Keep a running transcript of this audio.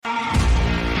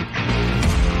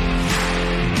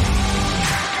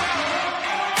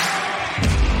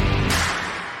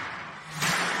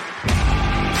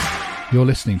You're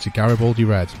listening to Garibaldi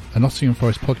Red, a Nottingham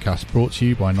Forest podcast brought to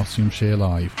you by Nottinghamshire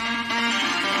Live.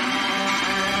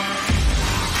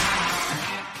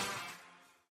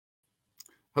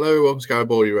 Hello, welcome to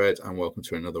Garibaldi Red and welcome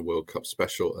to another World Cup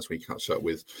special as we catch up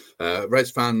with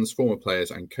Reds fans, former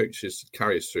players and coaches to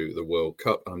carry us through the World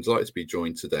Cup. And I'm delighted to be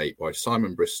joined today by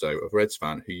Simon Bristow of Reds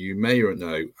Fan, who you may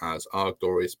know as Our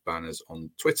Glorious Banners on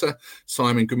Twitter.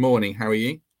 Simon, good morning. How are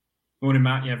you? Morning,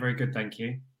 Matt. Yeah, very good. Thank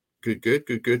you.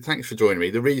 Good. Thanks for joining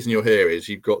me. The reason you're here is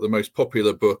you've got the most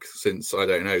popular book since, I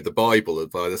don't know, the Bible,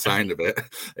 by the sound of it,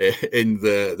 in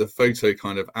the photo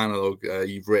kind of analogue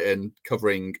you've written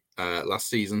covering last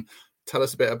season. Tell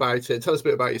us a bit about it. Tell us a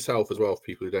bit about yourself as well for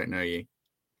people who don't know you.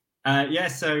 I'm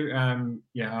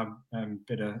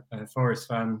been a Forest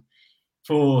fan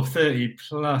for 30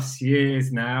 plus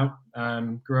years now.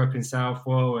 Grew up in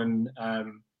Southwell and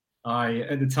I,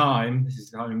 at the time, this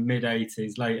is kind of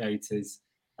mid-80s, late 80s,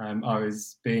 I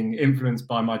was being influenced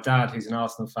by my dad, who's an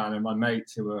Arsenal fan, and my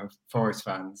mates who were Forest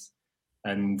fans.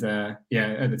 And at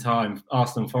the time,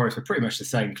 Arsenal and Forest were pretty much the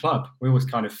same club. We always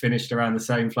kind of finished around the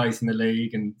same place in the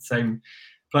league and same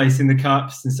place in the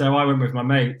cups. And so I went with my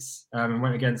mates and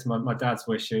went against my dad's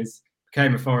wishes,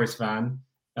 became a Forest fan.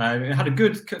 It had a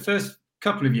good first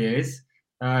couple of years,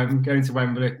 going to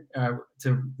Wembley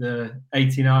to the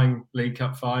 89 League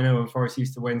Cup final when Forest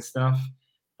used to win stuff.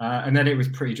 And then it was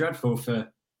pretty dreadful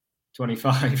for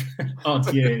 25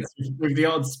 odd years with the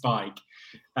odd spike.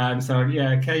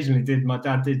 Occasionally my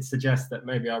dad did suggest that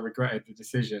maybe I regretted the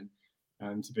decision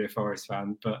to be a Forest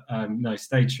fan, but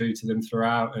stayed true to them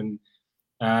throughout. And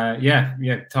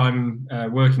time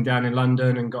working down in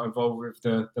London and got involved with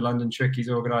the London Trickies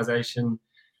organisation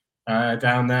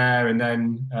down there, and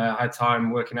then had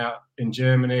time working out in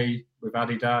Germany with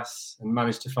Adidas and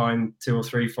managed to find 2 or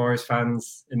 3 Forest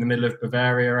fans in the middle of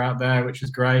Bavaria out there, which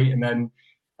was great. And then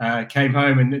came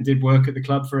home and did work at the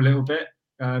club for a little bit.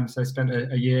 So spent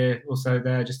a year or so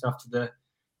there just after the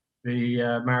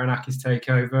Marinakis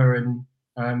takeover,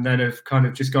 and then have kind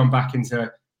of just gone back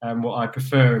into what I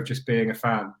prefer of just being a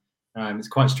fan. It's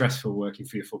quite stressful working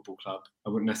for your football club. I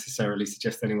wouldn't necessarily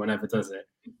suggest anyone ever does it.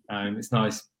 It's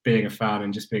nice being a fan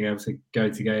and just being able to go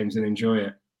to games and enjoy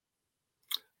it.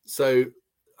 So,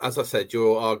 as I said,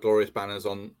 you're Our Glorious Banners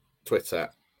on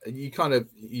Twitter. You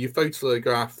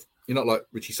photograph. You're not like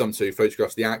Richie Sumter who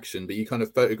photographs the action, but you kind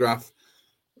of photograph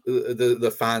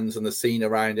the fans and the scene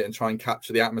around it and try and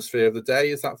capture the atmosphere of the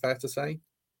day. Is that fair to say?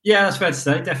 Yeah, that's fair to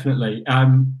say, definitely.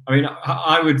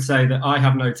 I would say that I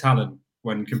have no talent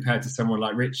when compared to someone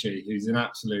like Richie, who's an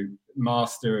absolute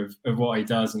master of what he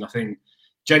does. And I think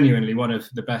genuinely one of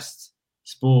the best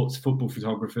sports football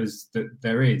photographers that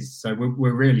there is. So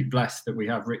we're really blessed that we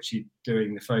have Richie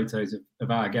doing the photos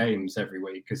of our games every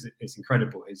week, because it's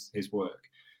incredible, his work.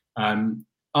 I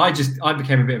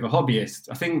became a bit of a hobbyist.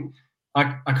 I think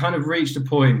I kind of reached a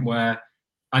point where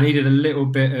I needed a little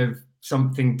bit of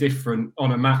something different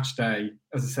on a match day.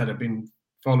 As I said, I've been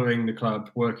following the club,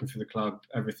 working for the club,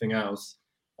 everything else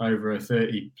over a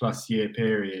 30 plus year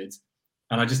period.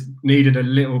 And I just needed a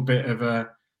little bit of a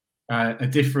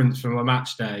difference from a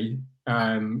match day,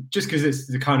 just because it's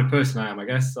the kind of person I am, I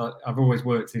guess. I've always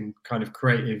worked in kind of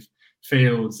creative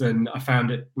fields, and I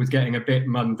found it was getting a bit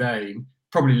mundane,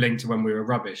 probably linked to when we were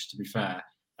rubbish, to be fair.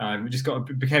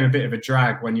 It became a bit of a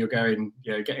drag when you're getting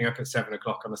up at 7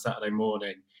 o'clock on a Saturday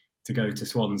morning to go to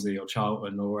Swansea or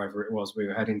Charlton or wherever it was we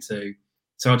were heading to.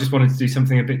 So I just wanted to do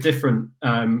something a bit different.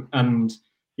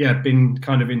 Been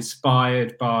kind of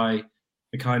inspired by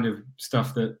the kind of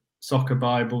stuff that Soccer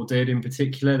Bible did in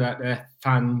particular, that their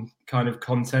fan kind of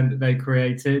content that they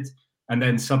created. And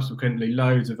then subsequently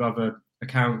loads of other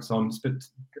accounts on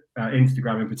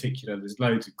Instagram in particular. There's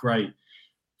loads of great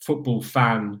football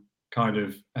fan kind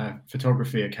of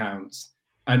photography accounts,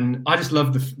 and I just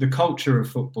love the culture of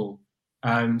football.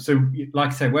 So like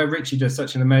I say, where Richie does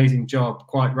such an amazing job,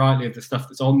 quite rightly, of the stuff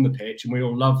that's on the pitch, and we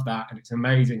all love that, and it's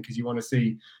amazing because you want to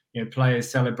see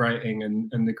players celebrating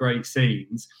and the great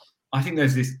scenes. I think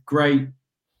there's this great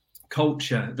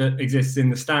culture that exists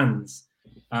in the stands.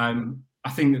 I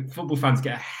think that football fans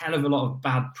get a hell of a lot of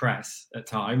bad press at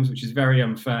times, which is very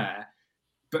unfair.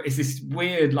 But it's this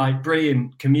weird,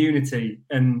 brilliant community,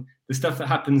 and the stuff that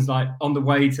happens on the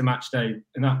way to match day,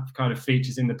 and that kind of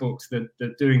features in the books,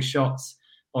 that doing shots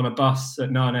on a bus at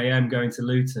 9 a.m. going to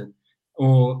Luton,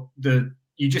 or and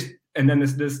then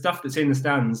there's the stuff that's in the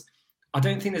stands. I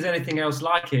don't think there's anything else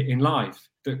like it in life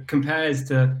that compares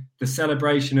to the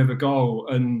celebration of a goal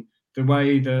and the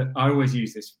way that, I always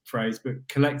use this phrase, but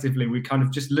collectively we kind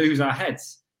of just lose our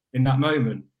heads in that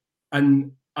moment.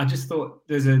 And I just thought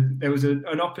there was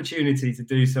an opportunity to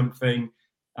do something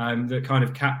that kind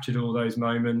of captured all those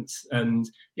moments, and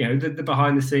the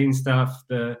behind the scenes stuff,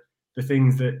 the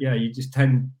things that you just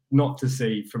tend not to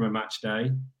see from a match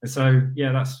day. And so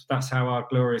that's how our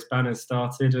glorious banners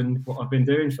started, and what I've been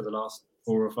doing for the last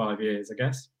 4 or 5 years, I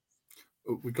guess.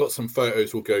 We've got some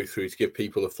photos we'll go through to give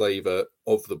people a flavour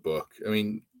of the book. I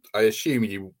mean, I assume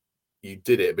you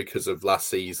did it because of last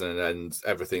season and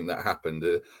everything that happened.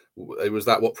 Was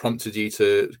that what prompted you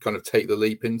to kind of take the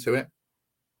leap into it?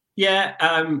 Yeah,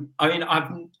 I mean,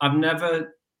 I've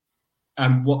never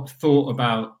thought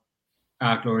about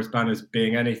our glorious banners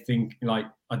being anything like.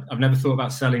 I've never thought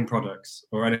about selling products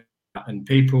or anything like that. And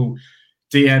people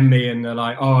DM me and they're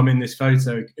like, "Oh, I'm in this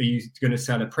photo. Are you going to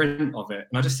sell a print of it?"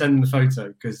 And I just send them the photo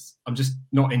because I'm just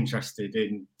not interested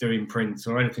in doing prints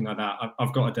or anything like that.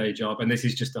 I've got a day job, and this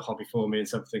is just a hobby for me and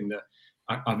something that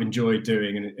I've enjoyed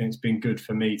doing, and it's been good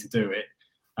for me to do it.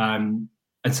 And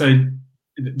so,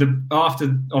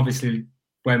 after obviously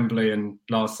Wembley and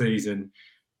last season,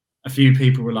 a few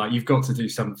people were like, "You've got to do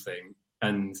something,"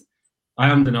 and I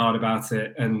ummed and ahed about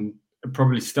it, and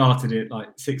probably started it like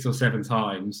 6 or 7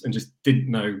 times and just didn't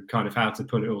know kind of how to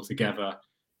put it all together.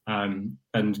 And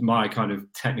my kind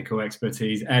of technical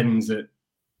expertise ends at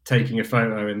taking a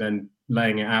photo and then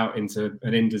laying it out into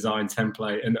an InDesign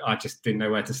template, and I just didn't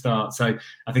know where to start. So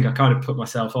I think I kind of put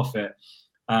myself off it.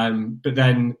 But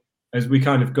then as we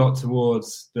kind of got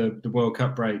towards the World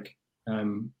Cup break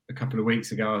a couple of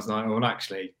weeks ago, I was like, well,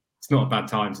 actually, it's not a bad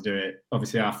time to do it.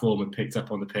 Obviously, our form had picked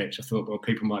up on the pitch. I thought, well,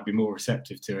 people might be more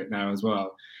receptive to it now as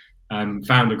well.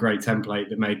 Found a great template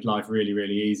that made life really,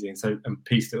 really easy, and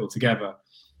pieced it all together.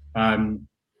 And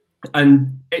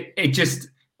it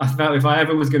just, I felt if I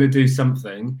ever was going to do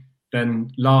something, then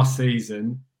last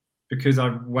season, because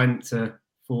I went to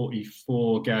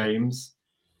 44 games,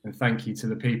 and thank you to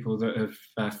the people that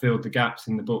have filled the gaps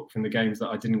in the book from the games that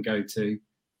I didn't go to.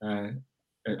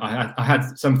 I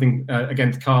had something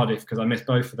against Cardiff because I missed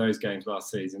both of those games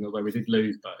last season, although we did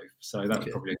lose both. So that was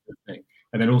probably a good thing.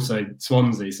 And then also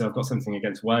Swansea. So I've got something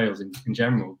against Wales in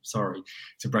general. Sorry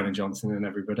to Brennan Johnson and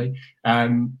everybody.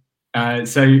 I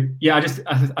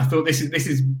thought this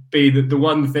is be the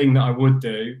one thing that I would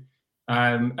do.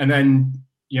 And then,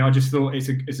 I just thought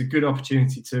it's a good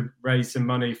opportunity to raise some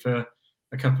money for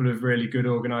a couple of really good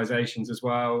organisations as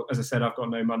well. As I said, I've got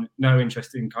no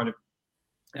interest in kind of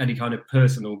any kind of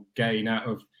personal gain out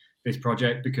of this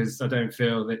project, because I don't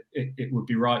feel that it would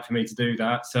be right for me to do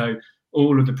that. So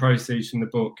all of the proceeds from the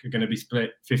book are going to be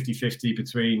split 50-50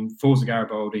 between Forza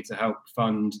Garibaldi to help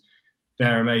fund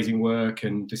their amazing work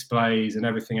and displays and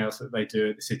everything else that they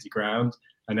do at the City Ground,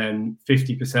 and then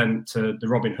 50% to the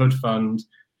Robin Hood Fund,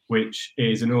 which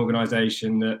is an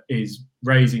organisation that is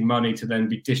raising money to then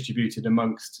be distributed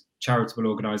amongst charitable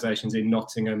organisations in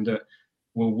Nottingham that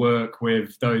will work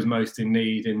with those most in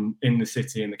need in the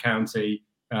city and the county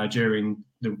during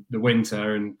the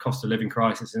winter and cost of living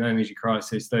crisis and energy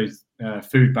crisis. Those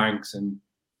food banks and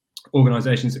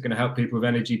organisations that are going to help people with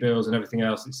energy bills and everything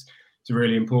else. It's a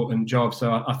really important job.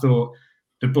 So I thought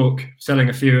the book, selling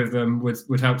a few of them,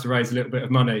 would help to raise a little bit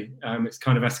of money. It's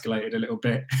kind of escalated a little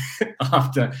bit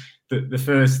after the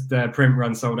first print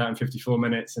run sold out in 54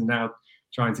 minutes, and now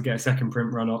trying to get a second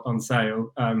print run on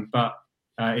sale. But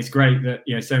it's great that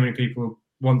so many people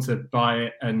want to buy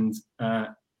it, and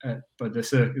but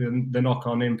the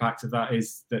knock-on impact of that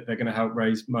is that they're going to help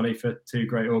raise money for 2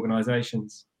 great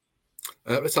organisations.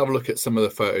 Let's have a look at some of the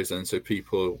photos then, so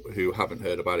people who haven't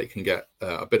heard about it can get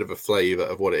a bit of a flavour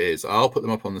of what it is. I'll put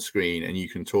them up on the screen and you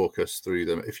can talk us through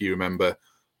them if you remember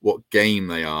what game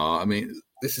they are. I mean,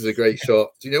 this is a great shot.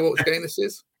 Do you know what game this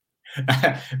is?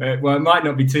 Well, it might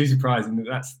not be too surprising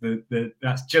that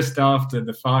that's just after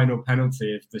the final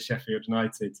penalty of the Sheffield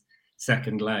United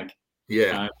second leg.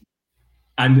 Yeah.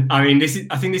 And I mean,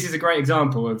 I think this is a great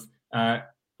example of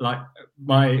like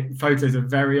my photos are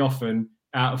very often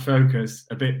out of focus,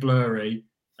 a bit blurry,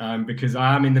 because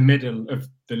I am in the middle of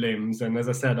the limbs, and as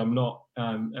I said, I'm not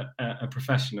a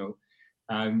professional.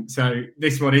 So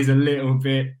this one is a little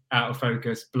bit out of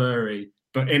focus, blurry,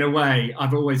 but in a way,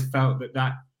 I've always felt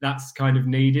that's kind of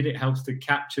needed. It helps to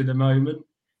capture the moment.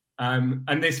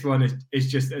 And this one is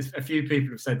just, as a few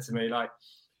people have said to me, like,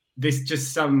 this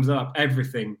just sums up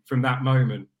everything from that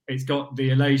moment. It's got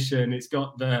the elation, it's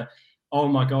got the, oh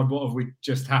my God, what have we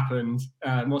just happened?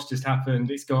 What's just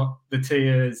happened? It's got the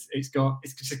tears. It's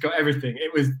just got everything.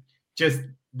 It was just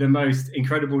the most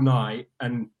incredible night,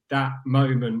 and that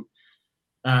moment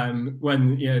when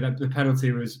the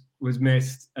penalty was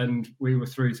missed and we were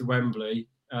through to Wembley,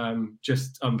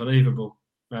 just unbelievable.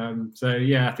 So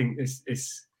yeah, I think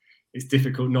it's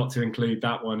difficult not to include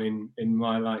that one in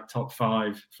my like top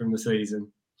 5 from the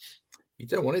season. You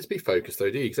don't want it to be focused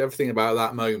though, do you? Because everything about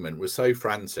that moment was so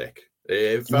frantic.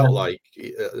 It felt like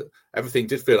everything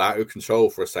did feel out of control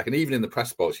for a second. Even in the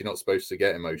press box, you're not supposed to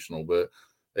get emotional, but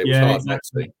it was hard not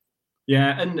to.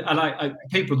 Yeah, and I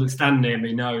people that stand near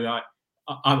me know that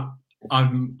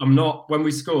I'm not, when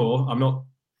we score, I'm not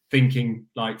thinking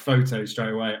like photos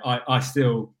straight away. I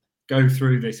still go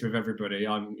through this with everybody.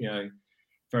 I'm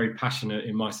very passionate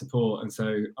in my support, and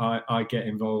so I get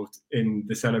involved in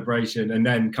the celebration, and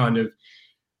then kind of a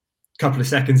couple of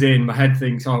seconds in, my head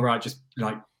thinks, all right, just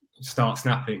like start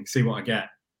snapping, see what I get.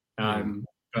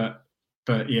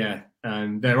 But yeah,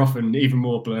 they're often even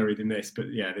more blurry than this.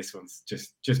 But yeah, this one's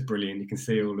just brilliant. You can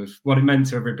see all of what it meant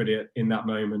to everybody in that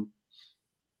moment.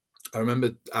 I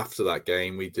remember after that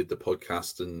game, we did the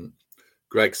podcast, and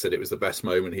Greg said it was the best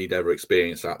moment he'd ever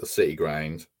experienced at the City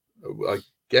Ground. I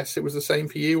guess it was the same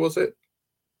for you, was it?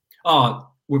 Oh,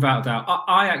 without a doubt.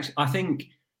 I think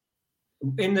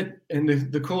in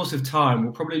the course of time,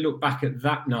 we'll probably look back at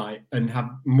that night and have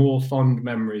more fond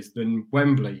memories than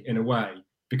Wembley in a way,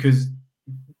 because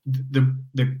the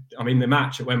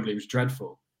match at Wembley was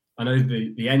dreadful. I know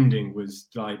the ending was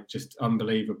like just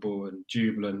unbelievable and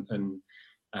jubilant, and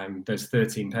there's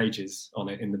 13 pages on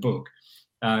it in the book.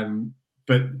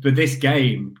 But this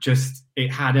game, just,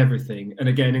 it had everything. And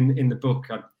again, in the book,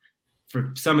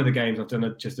 for some of the games, I've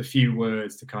done just a few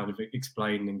words to kind of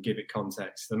explain and give it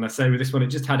context. And I say with this one, it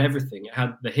just had everything. It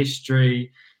had the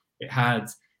history, it had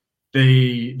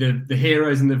the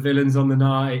heroes and the villains on the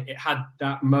night. It had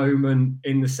that moment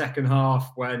in the second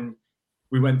half when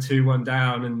we went 2-1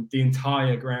 down and the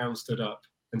entire ground stood up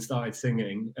and started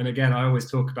singing. And again, I always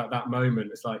talk about that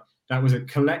moment. It's like, that was a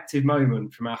collective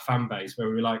moment from our fan base where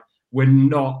we were like, we're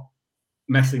not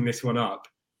messing this one up.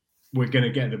 We're going to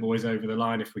get the boys over the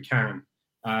line if we can.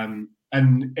 And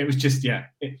it was just,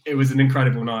 it was an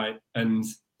incredible night. And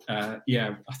I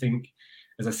think,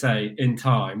 as I say, in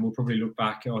time, we'll probably look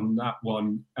back on that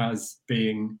one as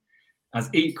being as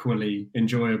equally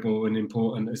enjoyable and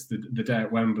important as the day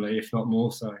at Wembley, if not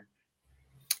more so.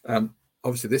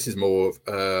 Obviously, this is more of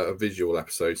a visual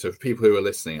episode. So for people who are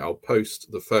listening, I'll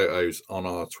post the photos on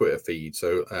our Twitter feed.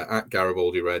 So at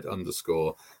GaribaldiRed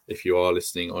 _ if you are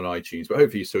listening on iTunes. But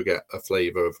hopefully you still get a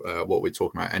flavour of what we're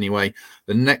talking about anyway.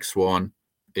 The next one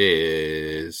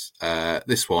is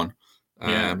this one.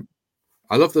 I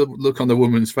love the look on the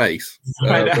woman's face.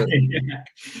 I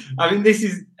mean, this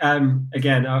is,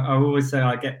 again, I always say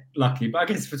I get lucky. But I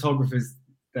guess photographers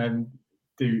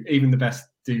do, even the best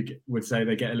would say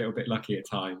they get a little bit lucky at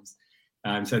times.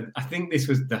 So I think this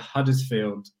was the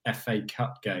Huddersfield FA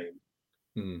Cup game.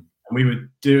 And we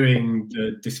were doing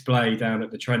the display down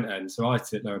at the Trent end. So I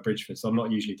sit now at Bridgeford, so I'm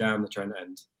not usually down the Trent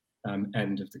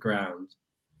end of the ground.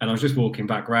 And I was just walking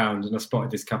back round and I spotted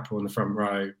this couple in the front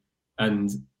row. And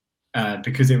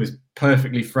because it was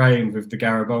perfectly framed with the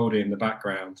Garibaldi in the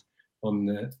background on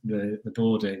the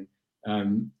boarding,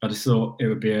 I just thought it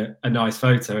would be a nice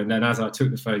photo. And then as I took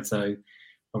the photo,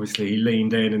 obviously he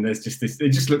leaned in, and there's just this,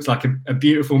 it just looks like a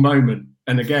beautiful moment.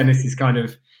 And again, this is kind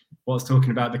of what I was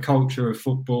talking about, the culture of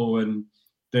football, and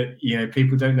that,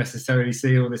 people don't necessarily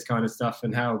see all this kind of stuff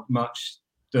and how much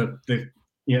the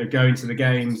going to the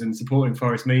games and supporting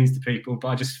Forest means to people. But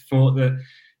I just thought that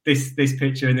this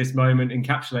picture in this moment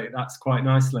encapsulated that quite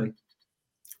nicely.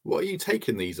 What are you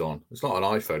taking these on? It's not an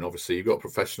iPhone, obviously. You've got a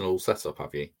professional setup,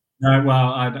 have you? No,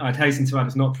 well, I'd hasten to add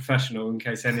it's not professional, in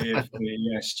case any of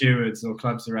the stewards or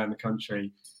clubs around the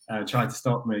country tried to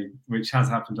stop me, which has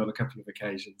happened on a couple of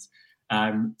occasions.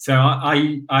 So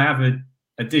I have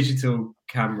a digital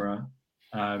camera,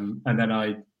 and then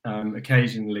I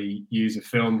occasionally use a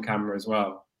film camera as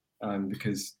well,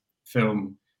 because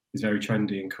film is very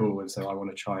trendy and cool, and so I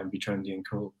want to try and be trendy and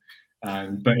cool.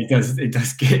 But it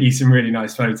does get you some really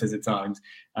nice photos at times.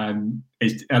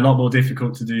 It's a lot more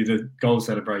difficult to do the goal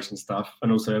celebration stuff,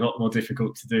 and also a lot more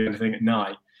difficult to do anything at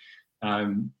night.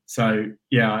 So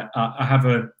yeah, I have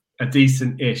a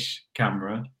decent-ish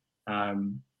camera,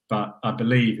 but I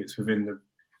believe it's within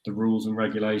the rules and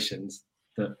regulations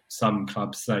that some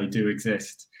clubs say do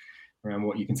exist around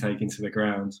what you can take into the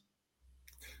ground.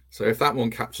 So if that one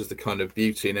captures the kind of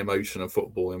beauty and emotion of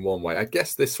football in one way, I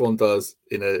guess this one does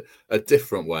in a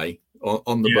different way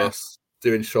on the bus,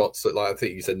 doing shots at, like, I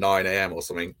think you said 9 a.m. or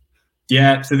something.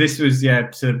 Yeah, so this was,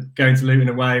 to going to Luton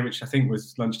away, which I think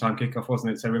was lunchtime kickoff,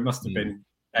 wasn't it? So it must have been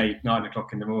 8-9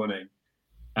 o'clock in the morning.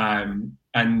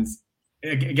 And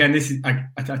again, this is,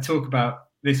 I talk about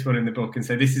this one in the book and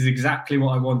say this is exactly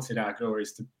what I wanted our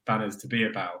Glorious Banners to be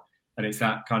about. And it's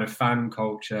that kind of fan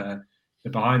culture, the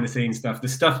behind the scenes stuff, the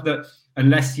stuff that,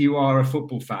 unless you are a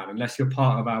football fan, unless you're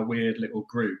part of our weird little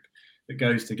group that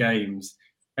goes to games,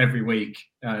 every week,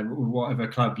 whatever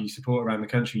club you support around the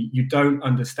country, you don't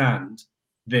understand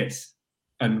this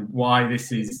and why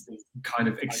this is kind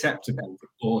of acceptable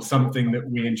or something that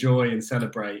we enjoy and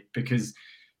celebrate. Because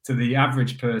to the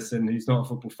average person who's not a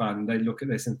football fan, they look at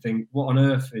this and think, what on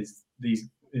earth is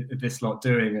this lot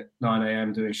doing at 9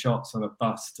 a.m. doing shots on a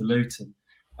bus to Luton?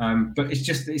 But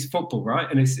it's football, right?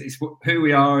 And it's who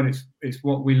we are, and it's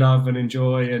what we love and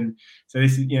enjoy. And so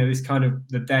this is, this kind of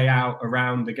the day out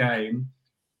around the game.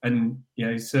 And,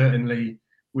 certainly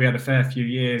we had a fair few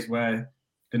years where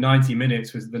the 90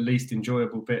 minutes was the least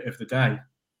enjoyable bit of the day.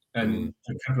 And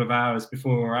a couple of hours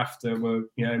before or after were,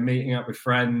 meeting up with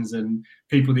friends and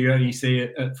people that you only see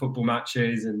at football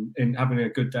matches and having a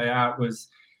good day out was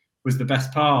the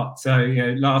best part. So,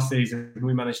 last season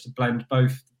we managed to blend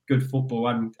both good football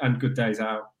and good days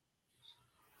out.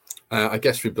 I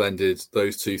guess we blended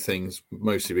those two things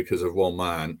mostly because of one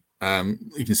man.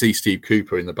 You can see Steve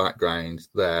Cooper in the background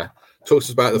there. Talk to us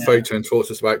about the photo and talk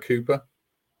to us about Cooper.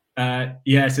 So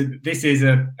this is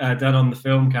done on the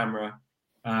film camera,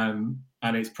 and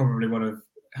it's probably one of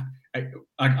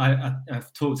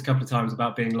I've talked a couple of times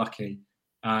about being lucky,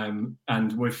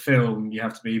 and with film you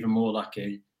have to be even more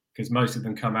lucky because most of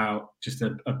them come out just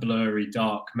a blurry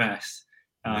dark mess,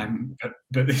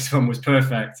 but this one was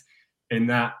perfect in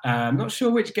that. I'm not sure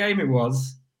which game it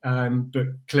was, but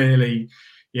clearly,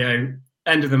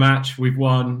 end of the match, we've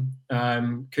won.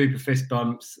 Cooper fist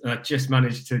bumps. Just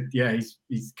managed to,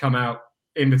 he's come out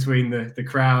in between the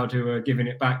crowd who are giving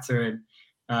it back to him.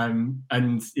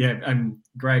 And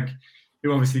Greg,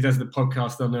 who obviously does the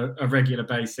podcast on a regular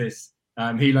basis,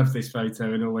 he loves this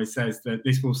photo and always says that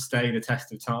this will stay the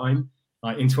test of time.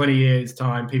 Like in 20 years'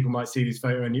 time, people might see this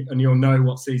photo and you'll know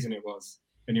what season it was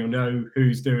and you'll know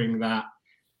who's doing that.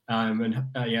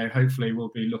 Hopefully we'll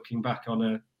be looking back on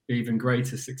a even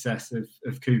greater success of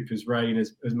Cooper's reign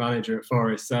as manager at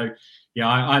Forest. So,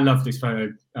 I love this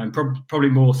photo, and probably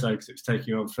more so because it was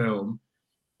taken on film.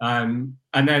 And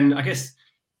then I guess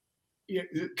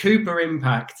Cooper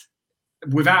impact,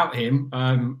 without him,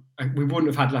 we wouldn't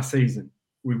have had last season.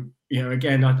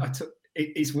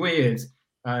 It's weird.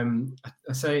 I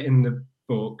say it in the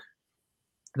book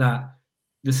that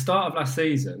the start of last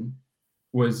season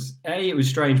was it was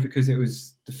strange because it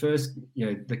was the first,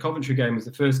 the Coventry game was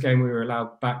the first game we were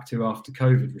allowed back to after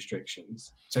COVID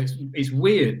restrictions. So it's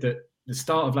weird that the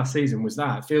start of last season was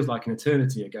that. It feels like an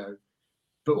eternity ago,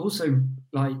 but also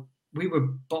like we were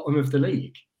bottom of the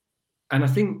league. And I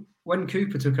think when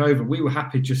Cooper took over, we were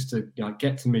happy just to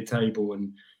get to mid-table,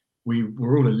 and we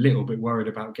were all a little bit worried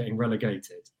about getting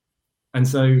relegated. And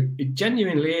so it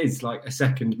genuinely is like a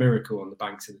second miracle on the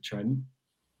banks of the Trent,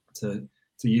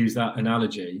 to use that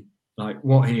analogy, like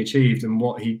what he achieved and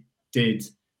what he did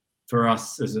for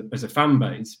us as a fan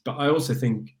base. But I also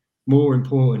think more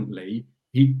importantly,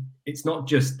 it's not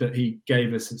just that he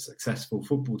gave us a successful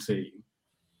football team.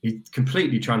 He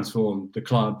completely transformed the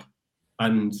club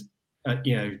and,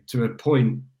 to a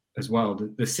point as well,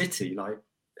 the city, like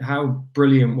how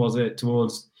brilliant was it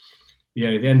towards,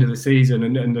 the end of the season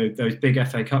and those big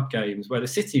FA Cup games where the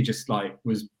city just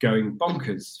was going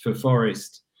bonkers for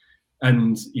Forest.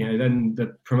 And, then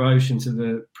the promotion to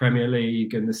the Premier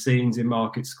League and the scenes in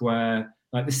Market Square,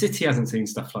 the city hasn't seen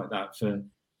stuff like that for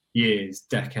years,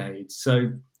 decades.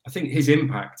 So I think his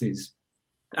impact is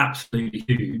absolutely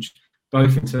huge,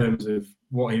 both in terms of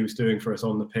what he was doing for us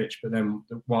on the pitch, but then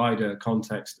the wider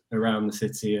context around the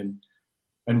city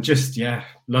and just,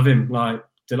 love him.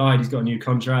 Delighted he's got a new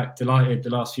contract, delighted the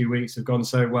last few weeks have gone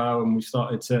so well and we've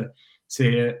started to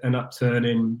see an upturn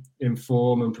in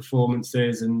form and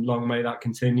performances, and long may that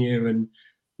continue, and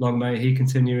long may he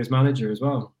continue as manager as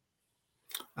well.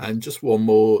 And just one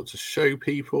more to show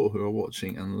people who are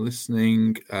watching and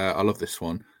listening. I love this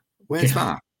one. Where's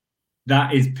that?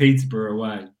 That is Peterborough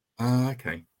away.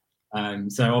 Okay.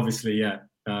 So obviously,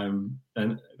 and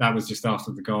that was just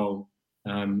after the goal.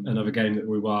 Another game that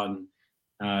we won.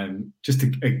 Just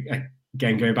to,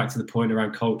 again, going back to the point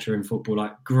around culture in football,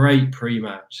 great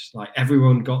pre-match.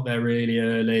 Everyone got there really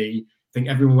early. I think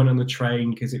everyone went on the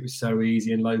train because it was so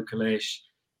easy and local-ish.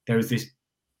 There was this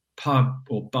pub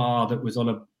or bar that was on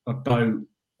a boat.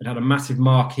 It had a massive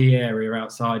marquee area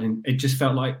outside, and it just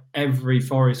felt like every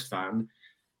Forest fan, and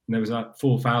there was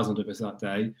 4,000 of us that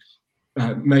day,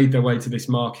 made their way to this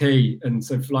marquee. And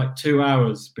so for 2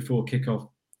 hours before kickoff,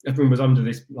 everyone was under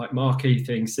this marquee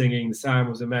thing singing. The sound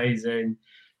was amazing.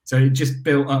 So it just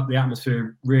built up the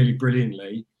atmosphere really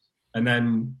brilliantly. And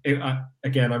then,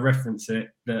 I reference it,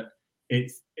 that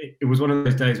it was one of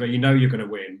those days where you're going to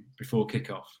win before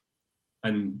kickoff.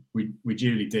 And we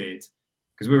duly did,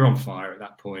 because we were on fire at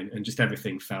that point and just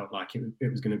everything felt like it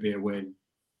was going to be a win.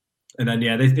 And then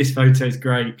this photo is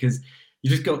great because you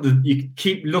just got you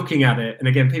keep looking at it, and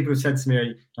again, people have said to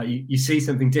me like you see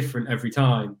something different every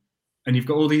time, and you've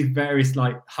got all these various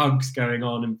like hugs going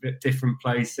on in different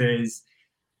places.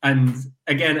 And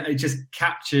again, it just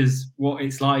captures what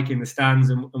it's like in the stands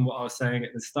and what I was saying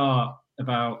at the start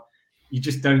about you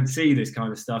just don't see this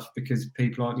kind of stuff because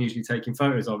people aren't usually taking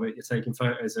photos of it. You're taking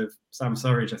photos of Sam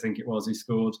Surridge, I think it was, who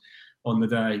scored on the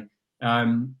day,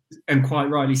 and quite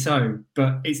rightly so.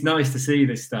 But it's nice to see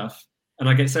this stuff. And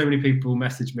I get so many people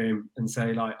message me and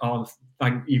say like, "Oh,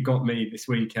 you've got me this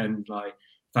weekend. Like,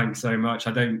 thanks so much.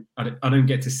 I don't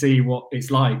get to see what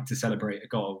it's like to celebrate a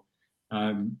goal."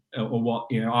 Or what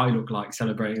I look like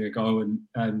celebrating a goal,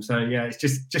 and so it's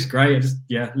just great. I just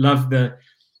love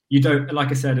you don't,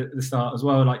 like I said at the start as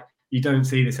well, like you don't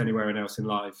see this anywhere else in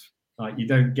life. Like you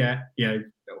don't get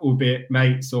albeit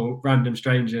mates or random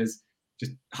strangers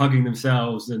just hugging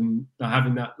themselves and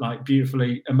having that like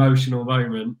beautifully emotional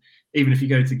moment. Even if you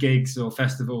go to gigs or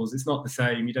festivals, it's not the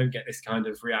same. You don't get this kind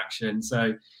of reaction.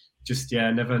 So just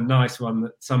another nice one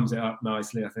that sums it up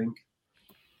nicely, I think.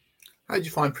 How do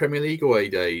you find Premier League away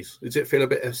days? Does it feel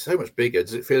so much bigger?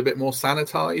 Does it feel a bit more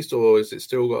sanitized, or is it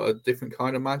still got a different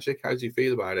kind of magic? How do you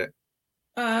feel about it?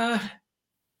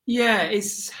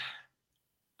 It's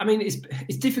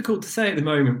difficult to say at the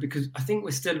moment because I think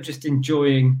we're still just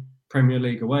enjoying Premier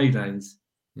League away days.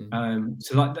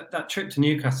 So like that trip to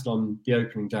Newcastle on the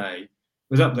opening day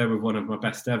was up there with one of my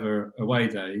best ever away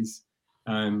days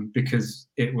because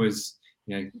it was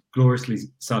gloriously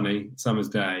sunny summer's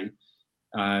day.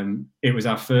 It was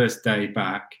our first day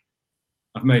back.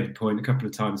 I've made the point a couple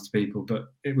of times to people,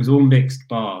 but it was all mixed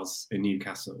bars in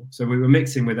Newcastle. So we were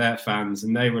mixing with their fans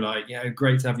and they were like,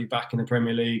 great to have you back in the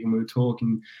Premier League. And we were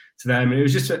talking to them and it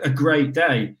was just a great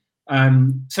day.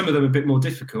 Some of them a bit more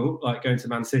difficult, like going to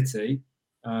Man City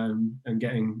and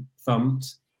getting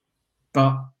thumped.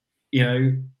 But,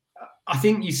 I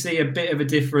think you see a bit of a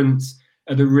difference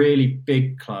at the really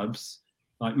big clubs.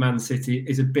 Like Man City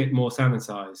is a bit more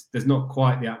sanitised. There's not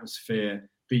quite the atmosphere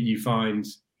that you find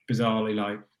bizarrely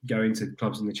like going to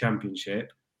clubs in the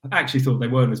Championship. I actually thought they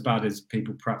weren't as bad as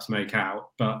people perhaps make out,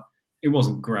 but it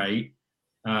wasn't great.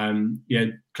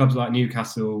 Clubs like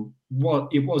Newcastle,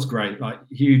 it was great, like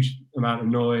huge amount of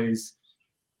noise.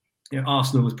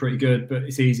 Arsenal was pretty good, but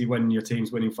it's easy when your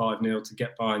team's winning 5-0 to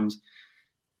get behind,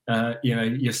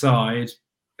 your side.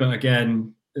 But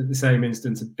again, at the same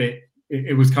instance,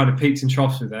 it was kind of peaks and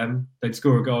troughs with them. They'd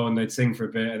score a goal and they'd sing for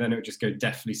a bit and then it would just go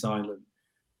deathly silent.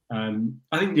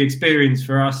 I think the experience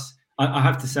for us, I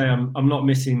have to say I'm not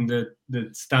missing the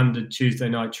standard Tuesday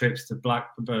night trips to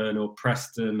Blackburn or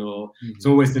Preston or it's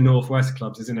always the Northwest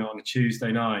clubs, isn't it, on a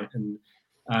Tuesday night. And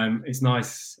it's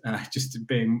nice just to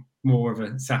being more of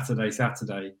a Saturday.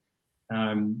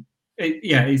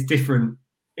 It's different.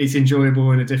 It's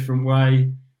enjoyable in a different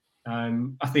way.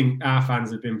 I think our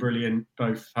fans have been brilliant,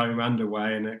 both home and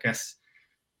away, and I guess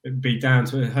it'd be down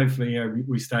to hopefully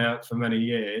we stay up for many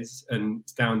years, and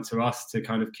it's down to us to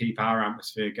kind of keep our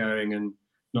atmosphere going and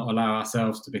not allow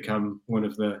ourselves to become one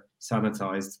of the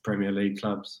sanitised Premier League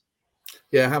clubs.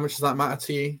 Yeah, how much does that matter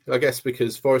to you? I guess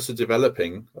because Forest are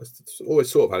developing, I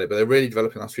always thought about it, but they're really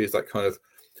developing last few years that kind of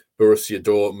Borussia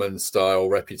Dortmund style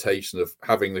reputation of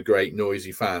having the great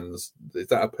noisy fans. Is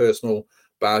that a personal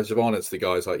badge of honour to the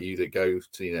guys like you that go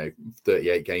to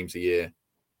 38 games a year?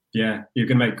 Yeah, you're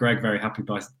going to make Greg very happy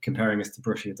by comparing us to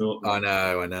Borussia Dortmund. I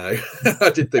know. I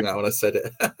did think that when I said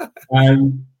it.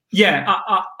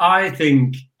 I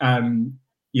think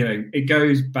it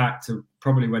goes back to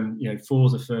probably when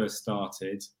Forza first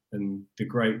started and the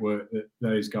great work that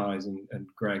those guys and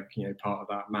Greg, part of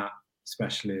that, Matt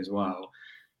especially as well.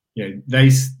 They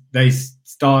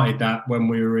started that when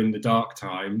we were in the dark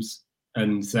times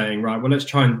and saying, right, well, let's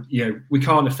try and we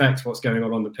can't affect what's going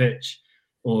on the pitch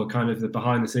or kind of the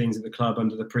behind the scenes of the club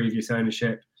under the previous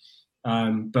ownership,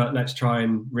 but let's try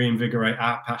and reinvigorate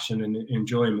our passion and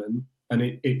enjoyment.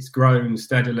 And it's grown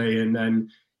steadily, and then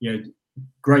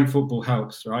great football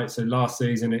helps, right? So last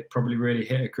season it probably really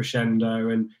hit a crescendo,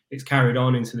 and it's carried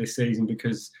on into this season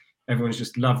because everyone's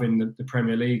just loving the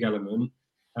Premier League element.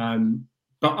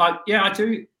 But I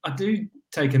do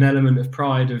take an element of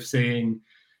pride of seeing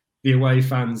the away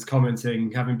fans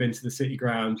commenting, having been to the City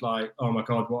ground, like, oh my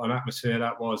God, what an atmosphere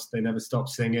that was. They never stopped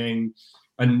singing.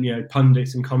 And,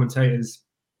 pundits and commentators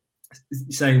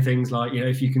saying things like,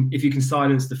 if you can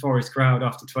silence the Forest crowd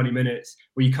after 20 minutes,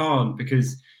 well, you can't,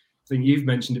 because I think you've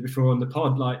mentioned it before on the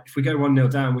pod, like if we go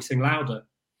 1-0 down, we sing louder.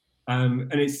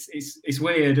 And it's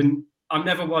weird. And I'm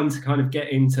never one to kind of get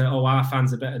into, our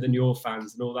fans are better than your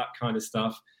fans and all that kind of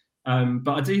stuff.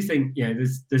 But I do think,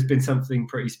 there's been something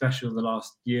pretty special the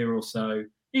last year or so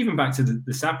even back to the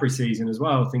Sabri season as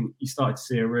well. I think you started to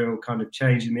see a real kind of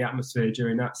change in the atmosphere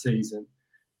during that season.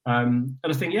 And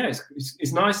I think,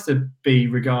 it's nice to be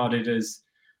regarded as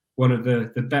one of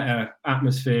the better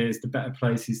atmospheres, the better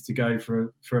places to go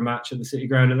for a match at the City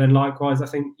Ground. And then likewise, I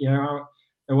think, our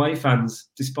away fans,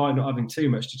 despite not having too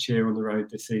much to cheer on the road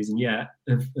this season yet,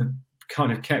 have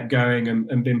kind of kept going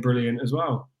and been brilliant as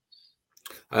well.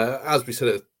 As we said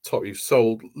at the top, you've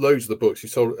sold loads of the books.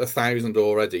 You've sold 1,000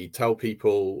 already. Tell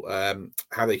people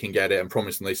how they can get it and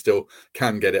promise them they still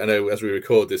can get it. I know as we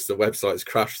record this, the website's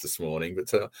crashed this morning,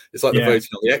 but it's like the voting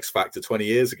on the X Factor 20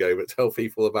 years ago. But tell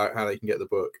people about how they can get the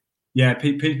book. Yeah,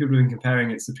 people have been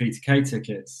comparing it to Peter Kay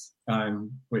tickets,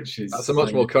 which is... That's a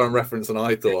much more current reference than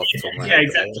I thought. Yeah,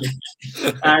 exactly.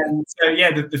 So,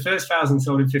 the first 1,000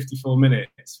 sold in 54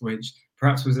 minutes, which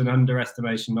perhaps was an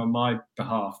underestimation on my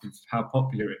behalf of how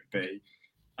popular it would be.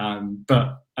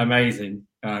 But amazing,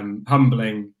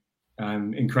 humbling,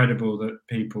 incredible that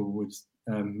people would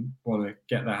want to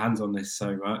get their hands on this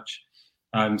so much.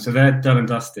 So they're done and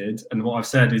dusted. And what I've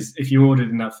said is, if you ordered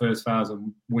in that first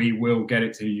 1,000, we will get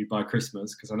it to you by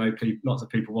Christmas, because I know lots of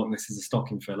people want this as a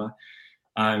stocking filler.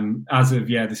 As of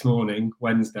this morning,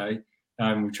 Wednesday,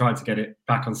 we've tried to get it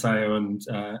back on sale, and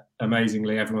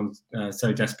amazingly, everyone's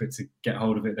so desperate to get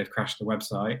hold of it, they've crashed the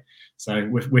website. So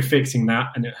we're fixing that,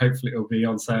 and hopefully it'll be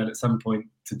on sale at some point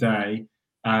today.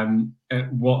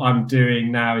 What I'm doing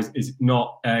now is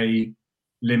not a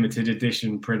limited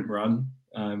edition print run.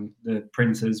 The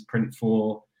printers,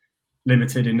 Print4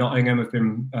 Limited in Nottingham, have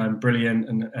been brilliant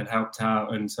and helped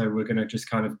out, and so we're going to just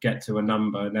kind of get to a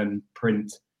number and then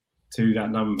print to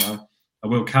that number. I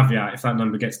will caveat, if that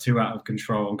number gets too out of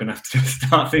control, I'm going to have to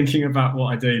start thinking about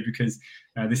what I do, because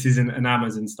this isn't an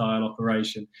Amazon style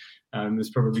operation.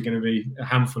 There's probably going to be a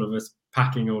handful of us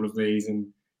packing all of these and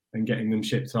getting them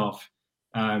shipped off.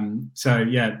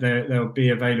 They'll be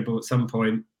available at some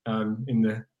point in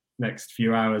the next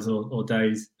few hours or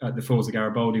days at the Forza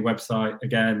Garibaldi website.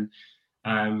 Again,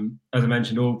 as I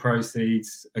mentioned, all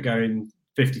proceeds are going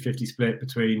 50-50 split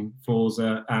between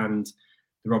Forza and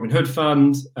the Robin Hood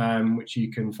Fund, which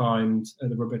you can find at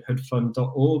the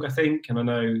robinhoodfund.org, I think. And I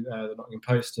know the Nottingham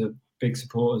Post are big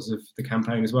supporters of the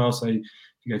campaign as well. So if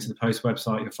you go to the Post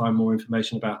website, you'll find more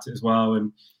information about it as well.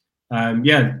 And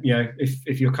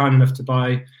if you're kind enough to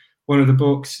buy one of the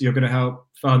books, you're going to help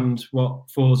fund what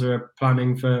Forza are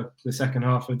planning for the second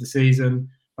half of the season,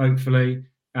 hopefully,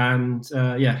 and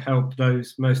help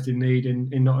those most in need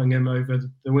in Nottingham over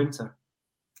the winter.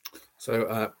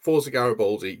 So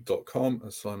ForzaGaribaldi.com,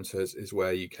 as Simon says, is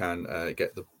where you can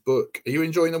get the book. Are you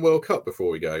enjoying the World Cup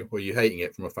before we go? Or are you hating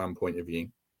it from a fan point of view?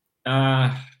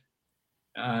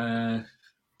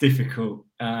 Difficult.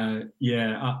 I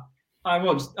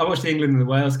watched the England and the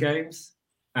Wales games,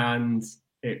 and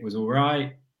it was all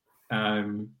right.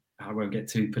 I won't get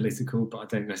too political, but I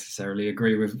don't necessarily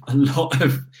agree with a lot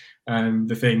of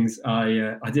the things.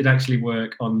 I did actually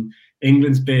work on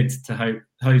England's bid to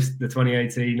host the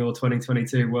 2018 or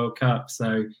 2022 World Cup.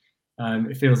 So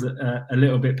it feels a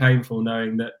little bit painful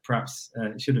knowing that perhaps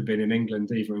it should have been in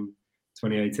England, either in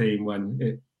 2018 when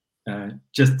it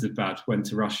just about went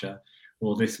to Russia,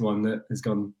 or this one that has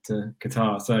gone to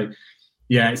Qatar. So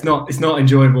it's not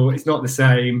enjoyable. It's not the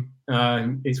same.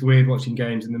 It's weird watching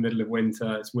games in the middle of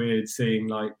winter. It's weird seeing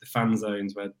like the fan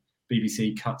zones where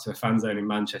BBC cut to a fan zone in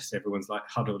Manchester. Everyone's like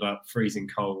huddled up, freezing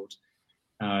cold.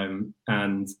 And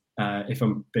if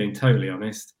I'm being totally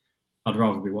honest, I'd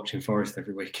rather be watching Forest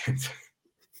every weekend.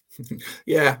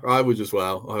 Yeah, I would as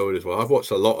well. I've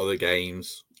watched a lot of the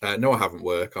games. No, I haven't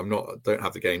worked. Don't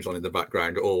have the games on in the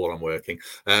background at all while I'm working.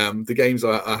 The games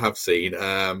I have seen,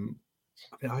 I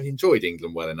enjoyed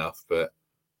England well enough, but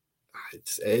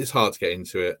it's hard to get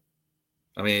into it.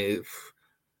 I mean,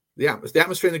 the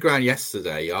atmosphere in the ground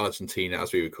yesterday, Argentina,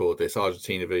 as we record this,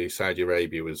 Argentina versus Saudi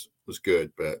Arabia was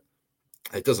good, but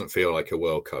it doesn't feel like a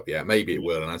World Cup yet. Maybe it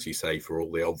will, and as you say, for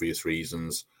all the obvious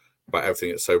reasons about everything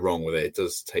that's so wrong with it, it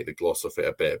does take the gloss off it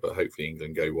a bit, but hopefully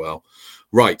England go well.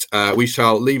 Right, we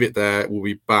shall leave it there. We'll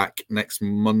be back next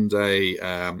Monday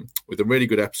with a really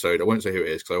good episode. I won't say who it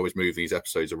is because I always move these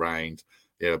episodes around.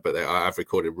 Yeah, but I've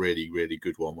recorded a really, really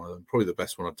good one of them, probably the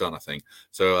best one I've done, I think.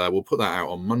 So we'll put that out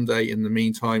on Monday. In the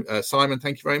meantime, Simon,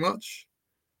 thank you very much.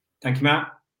 Thank you,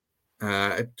 Matt.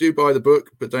 Do buy the book,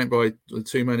 but don't buy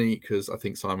too many, because I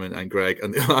think Simon and Greg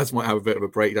and the lads might have a bit of a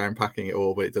breakdown packing it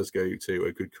all, but it does go to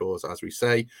a good cause, as we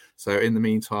say. So in the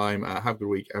meantime, have a good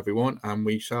week, everyone, and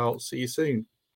we shall see you soon.